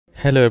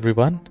Hello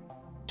everyone.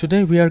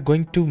 Today we are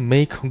going to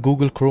make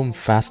Google Chrome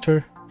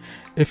faster.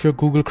 If your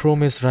Google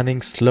Chrome is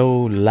running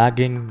slow,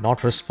 lagging,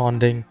 not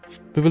responding,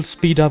 we will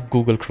speed up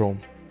Google Chrome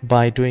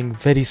by doing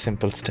very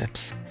simple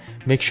steps.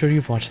 Make sure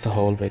you watch the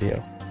whole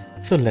video.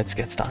 So let's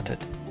get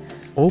started.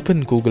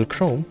 Open Google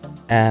Chrome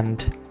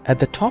and at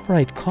the top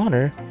right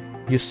corner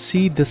you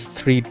see this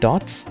 3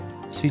 dots.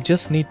 So you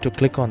just need to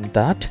click on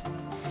that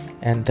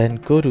and then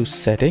go to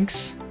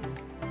settings.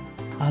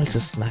 I'll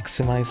just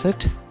maximize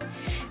it.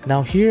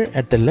 Now here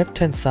at the left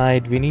hand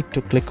side we need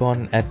to click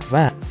on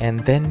advanced and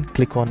then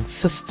click on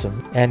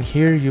system, and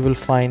here you will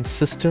find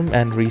system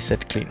and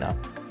reset cleanup.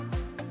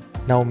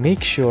 Now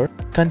make sure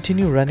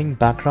continue running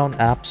background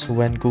apps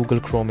when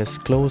Google Chrome is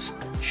closed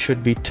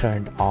should be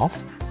turned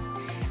off,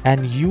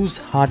 and use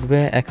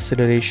hardware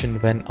acceleration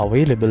when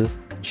available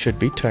should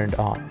be turned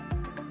on.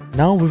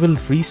 Now we will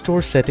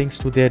restore settings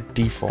to their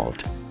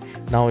default.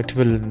 Now it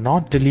will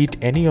not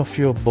delete any of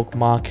your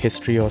bookmark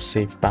history or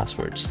saved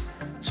passwords.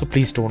 So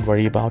please don't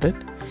worry about it.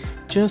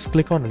 Just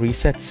click on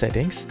reset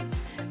settings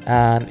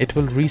and it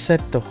will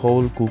reset the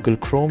whole Google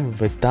Chrome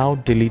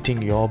without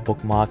deleting your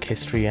bookmark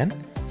history and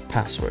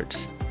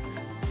passwords.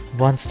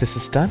 Once this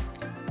is done,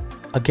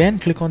 again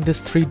click on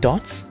these 3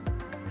 dots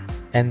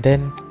and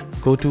then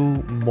go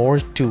to more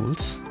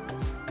tools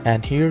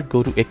and here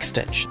go to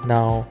extension.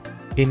 Now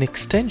in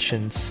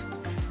extensions,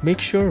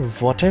 make sure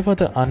whatever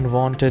the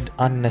unwanted,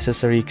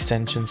 unnecessary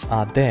extensions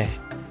are there,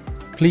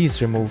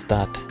 please remove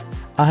that.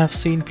 I have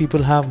seen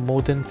people have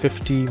more than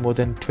 50, more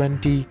than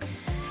 20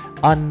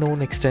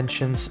 unknown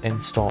extensions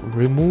installed.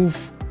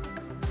 Remove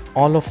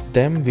all of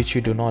them which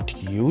you do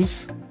not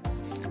use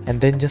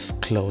and then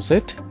just close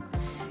it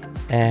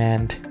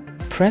and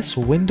press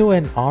Window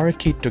and R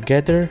key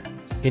together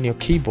in your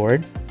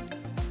keyboard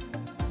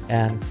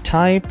and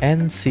type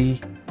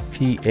ncpa.cpl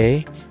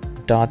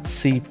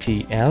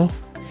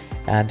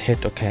and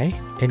hit OK.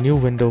 A new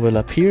window will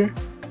appear.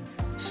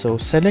 So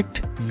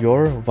select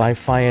your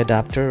Wi-Fi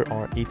adapter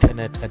or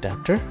Ethernet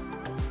adapter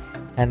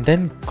and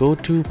then go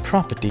to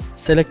Property.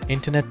 Select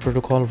Internet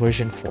Protocol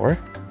version 4.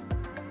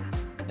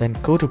 Then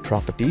go to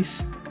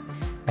Properties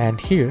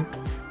and here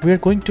we are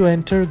going to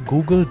enter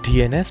Google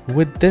DNS.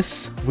 With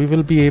this we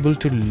will be able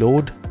to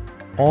load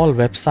all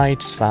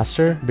websites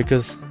faster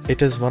because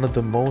it is one of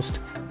the most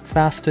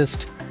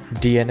fastest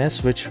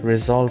DNS which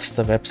resolves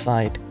the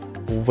website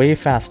way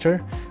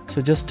faster.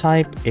 So just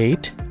type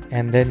 8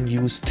 and then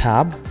use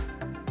tab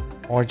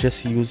or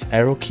just use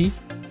arrow key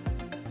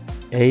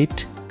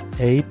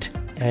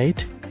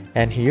 888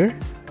 and here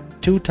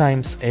 2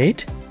 times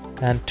 8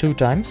 and 2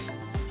 times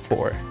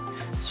 4.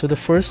 So the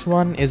first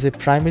one is a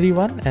primary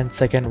one and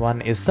second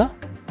one is the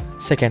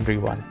secondary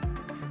one.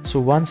 So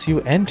once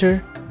you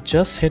enter,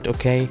 just hit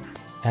OK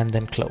and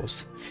then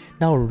close.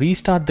 Now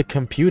restart the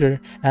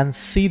computer and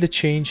see the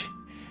change.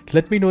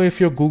 Let me know if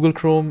your Google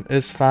Chrome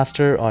is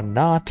faster or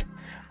not.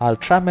 I'll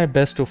try my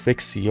best to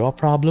fix your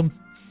problem.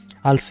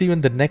 I'll see you in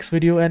the next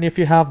video, and if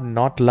you have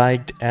not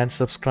liked and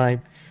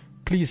subscribed,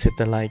 please hit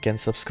the like and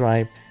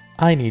subscribe.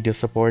 I need your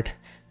support.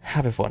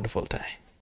 Have a wonderful day.